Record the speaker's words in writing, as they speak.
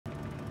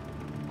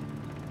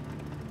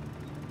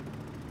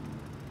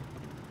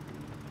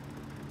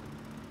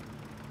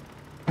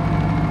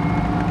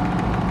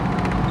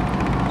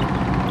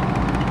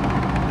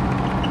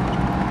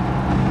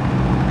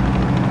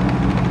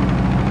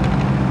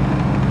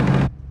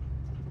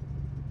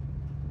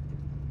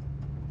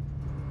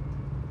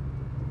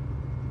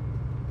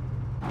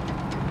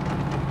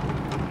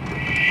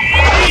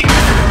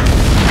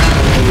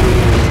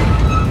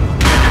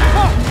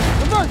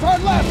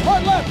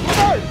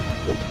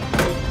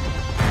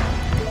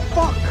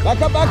Back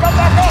up, back up,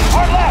 back up!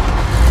 Hard left!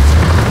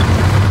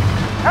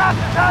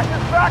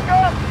 Passes, back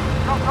up!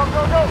 Go, go,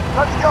 go, go!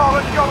 Let's go,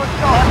 let's go, let's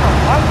go!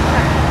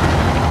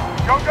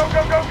 Go, go,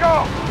 go, go,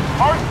 go!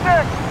 Hard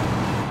stick!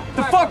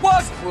 The fuck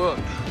was?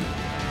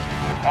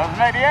 That was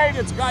an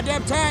 88. It's a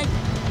goddamn tank.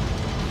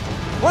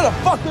 Where the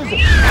fuck is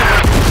it?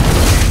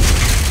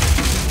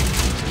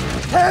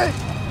 Hey!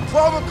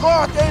 12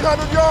 o'clock,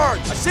 800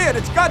 yards! I see it.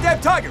 It's a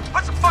goddamn tiger.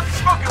 Put some fucking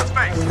smoke in his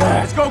face.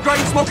 Let's go,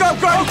 Grady. Smoke up,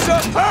 Grady.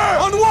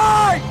 On the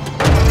wide!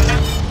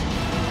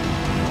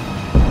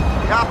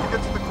 We have to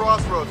get to the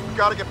crossroads. We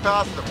gotta get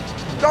past them.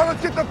 Now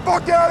let's get the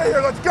fuck out of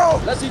here. Let's go!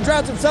 Unless he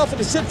drowns himself in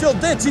the shit-filled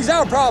ditch, he's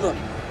our problem.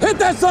 Hit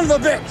that son of a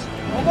bitch!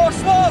 No more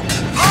smoke!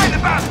 Find the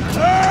bastard!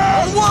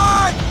 On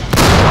wide!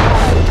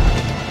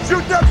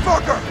 Shoot that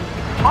fucker!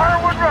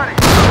 Firewood ready!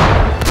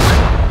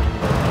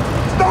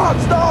 Stop,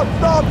 stop,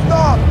 stop,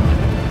 stop!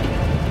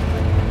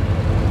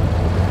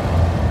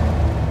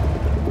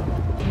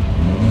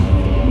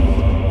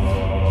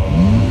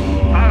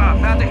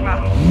 Fertig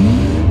machen.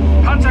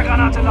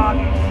 Panzergranate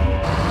laden.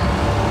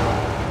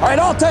 All right,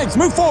 all tanks,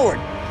 move forward.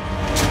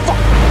 Fuck.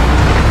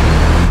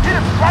 Hit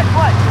him, right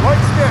flank,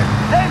 right stick.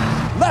 Davis!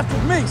 Left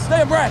with me,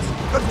 stay abreast.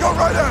 Let's go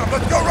right at him,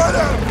 let's go right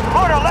at him!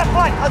 Order, left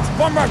flank. Let's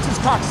bum rush this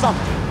cocksucker.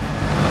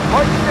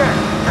 Right stick,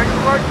 take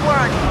the right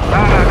flank.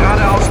 Lager,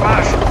 geradeaus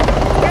Marsch.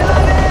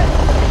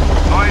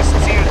 Neues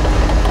Ziel.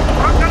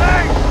 Rück nach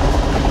links!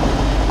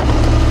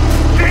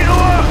 10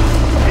 Uhr.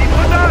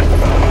 700.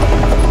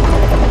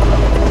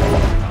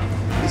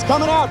 He's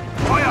coming out.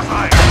 Feuer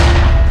frei.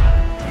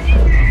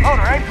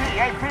 Loader, AP,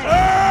 AP!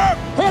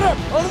 Hit him,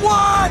 on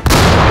wide!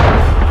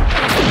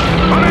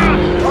 All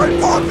right,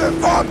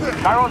 pop it!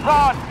 Gyro's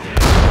on.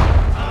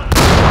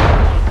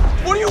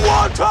 What do you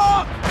want,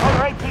 Tom?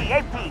 Loader,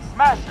 AP,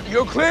 smash him.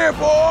 You're clear,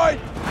 boy!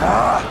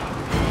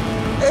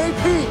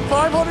 AP,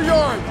 500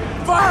 yards.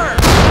 Fire!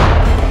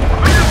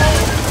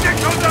 Stick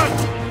comes up.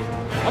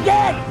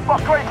 Again!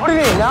 Fuck, great. What do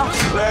you need now?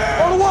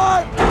 On the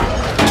wide!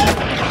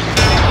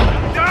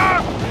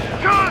 Down.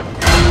 Good.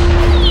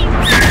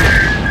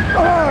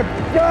 Oh,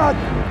 God!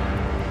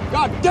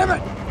 God damn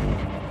it!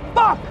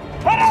 Fuck!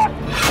 Hit him.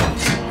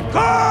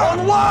 On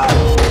the wide!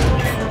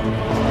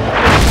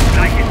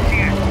 Gleiches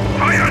Ziel.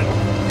 Feuern.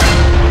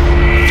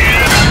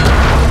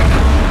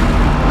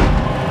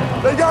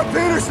 They got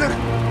Peterson!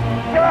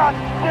 God.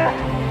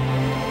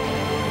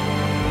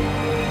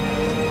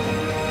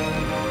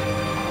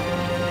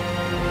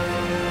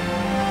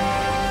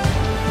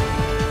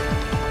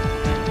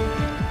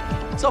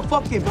 It's a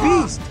fucking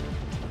beast!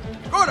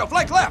 Gordo,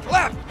 flank left!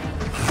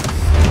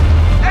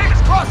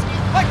 Davis crossing.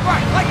 Flank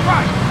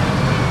right.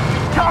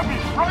 Copy!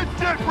 Right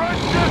stick!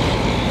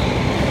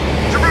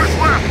 Traverse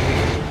left.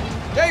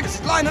 Davis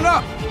is lining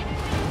up!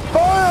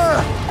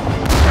 Fire!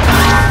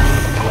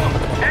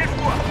 11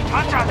 Uhr.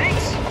 Panzer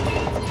links.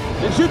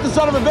 Then shoot the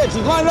son of a bitch,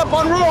 he's lining up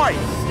on Roy!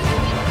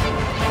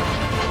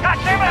 God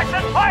damn it, I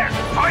said fire.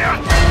 Feuern.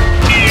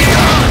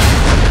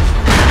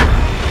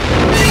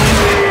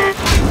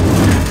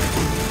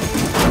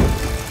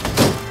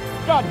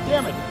 God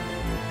damn it!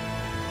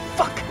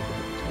 Fuck!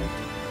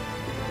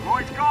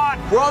 Roy's gone.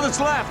 We're all that's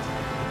left!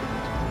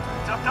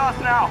 It's up to us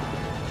now.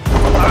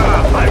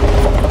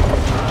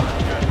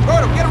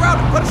 Gordo, get around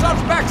him, put us on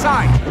his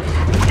backside!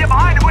 We get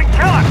behind him, we can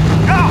kill him.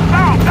 Go.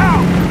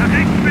 The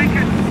thing's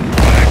vacant.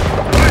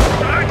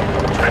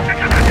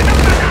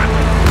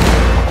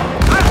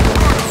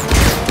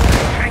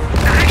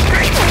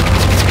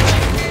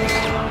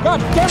 God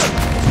damn it!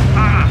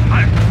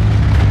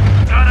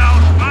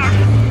 Geradeaus Marsch.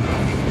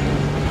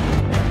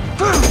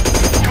 2 Uhr.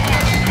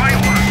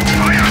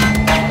 Feuern.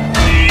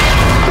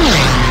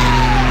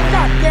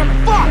 God damn it!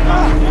 Fuck!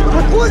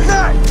 What was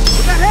that?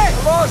 Was that hit?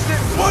 I lost it!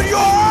 What, you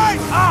alright?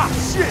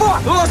 Shit!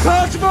 Fuck! Lost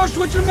controversy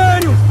with your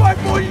manuals! Fight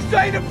more, you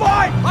say to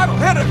fight! Bible,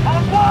 hit it!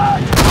 On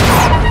one.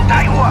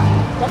 9 Uhr.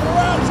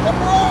 He's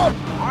coming around!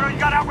 Order, you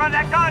gotta outrun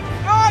that gun.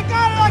 No, I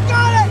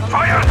got it!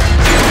 Feuern.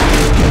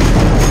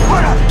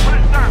 Put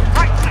it third.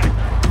 Right side.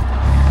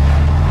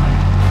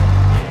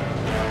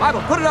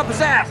 Bible, put it up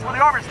his ass! Well, the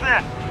armor's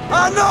thin.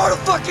 I know to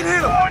fucking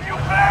hit him! On you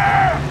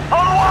bear!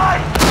 On the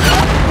wide!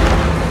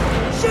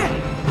 Shit!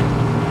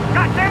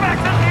 God damn it, I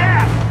took the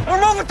ass!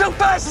 We're moving too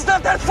fast, it's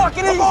not that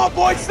fucking easy! Come on,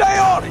 boys, stay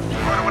on it!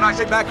 When I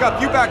say back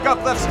up, you back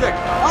up, left stick.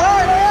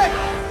 All right!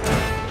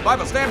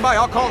 Bible, stand by,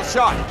 I'll call the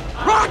shot.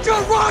 Roger!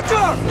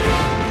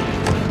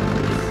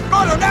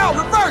 Roger, now,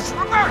 reverse!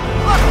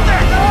 Left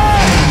stick!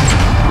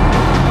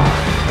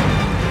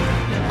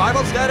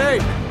 Bible,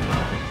 steady!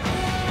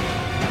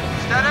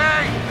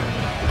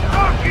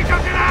 Oh, he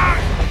took it out!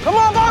 Come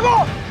on,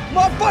 Bible!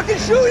 Motherfucking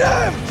shoot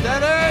him!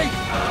 Steady!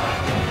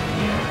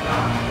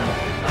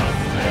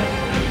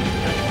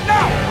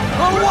 Now!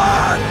 On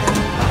one!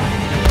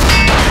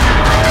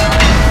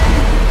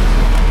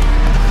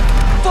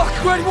 Fuck,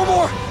 Grady, one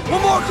more,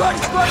 Grady!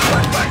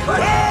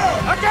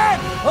 Again!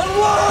 On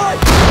one!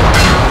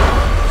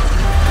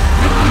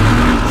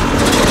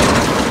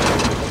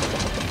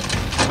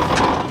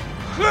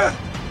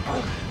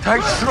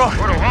 Tight strong.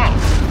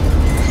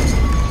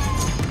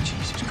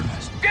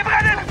 Wir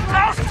brennen!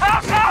 Raus!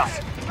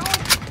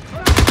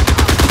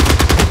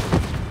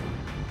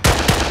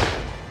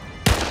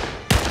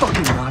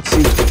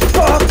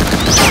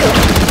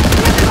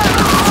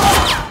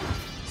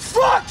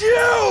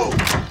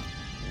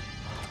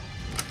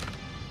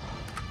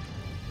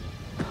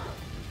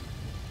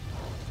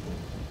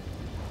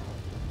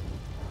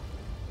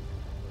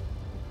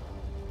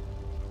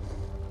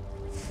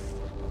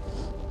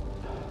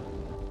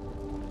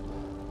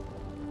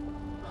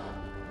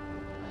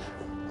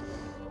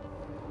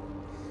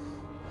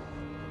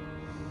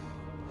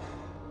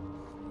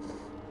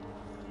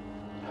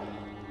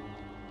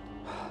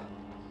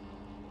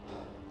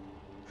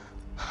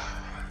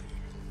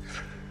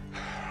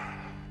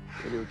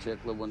 Radio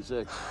check, level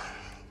 16.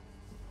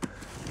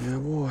 Yeah,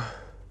 boy.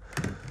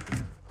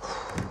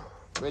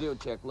 Radio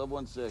check,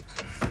 level 16.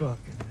 Fucking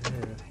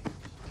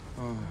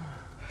hell.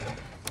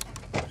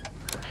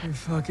 Good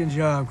fucking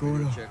job,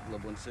 Gordo. Radio check,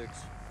 level 16.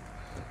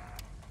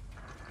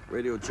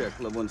 Radio check,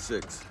 level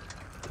 16.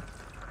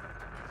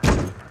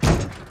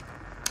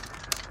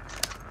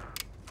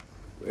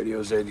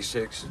 Radio's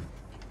 86.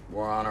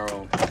 We're on our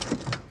own.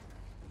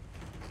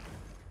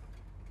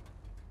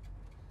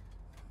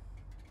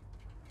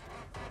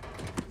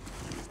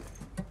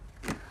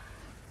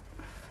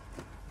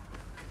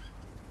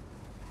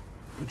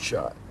 Good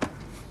shot.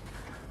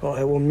 Oh,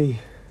 that wasn't me.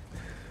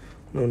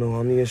 No,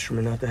 I'm the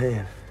instrument, not the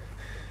hand.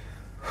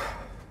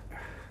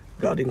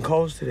 God didn't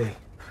call us today.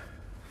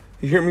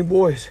 You hear me,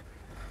 boys?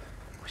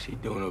 What's he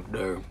doing up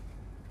there?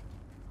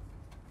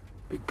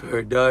 Big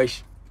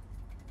paradise?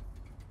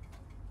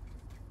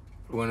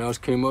 Everyone else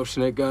came up,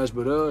 snake eyes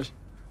but us?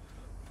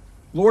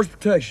 Lord's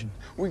protection.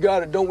 We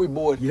got it, don't we,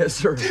 boy? Yes,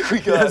 sir. We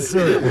got yes,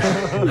 sir.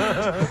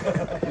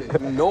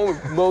 Norm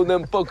mowed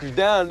them fuckers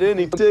down, didn't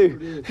he,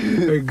 too?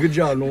 Hey, good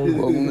job, Norm.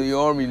 Welcome to the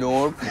Army,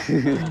 Norm.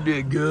 You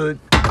did good.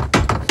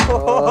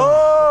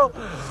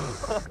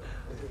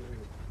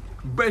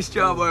 Best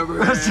job I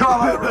ever had. Best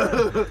job I ever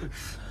had.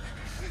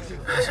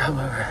 Best job I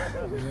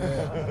ever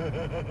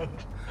had.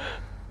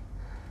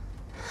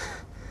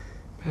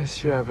 Best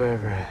job I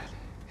ever had.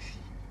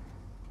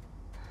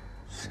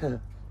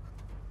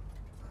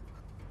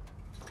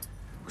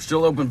 We're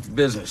still open for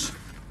business.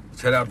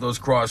 Let's head out those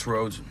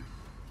crossroads and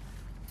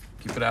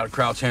keep it out of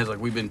Kraut's hands like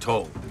we've been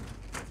told.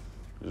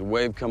 There's a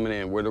wave coming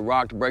in. We're the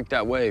rock to break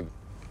that wave.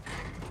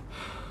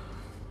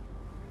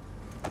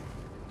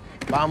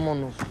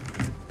 Vámonos.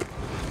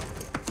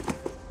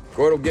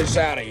 Gordo, get us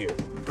out of here.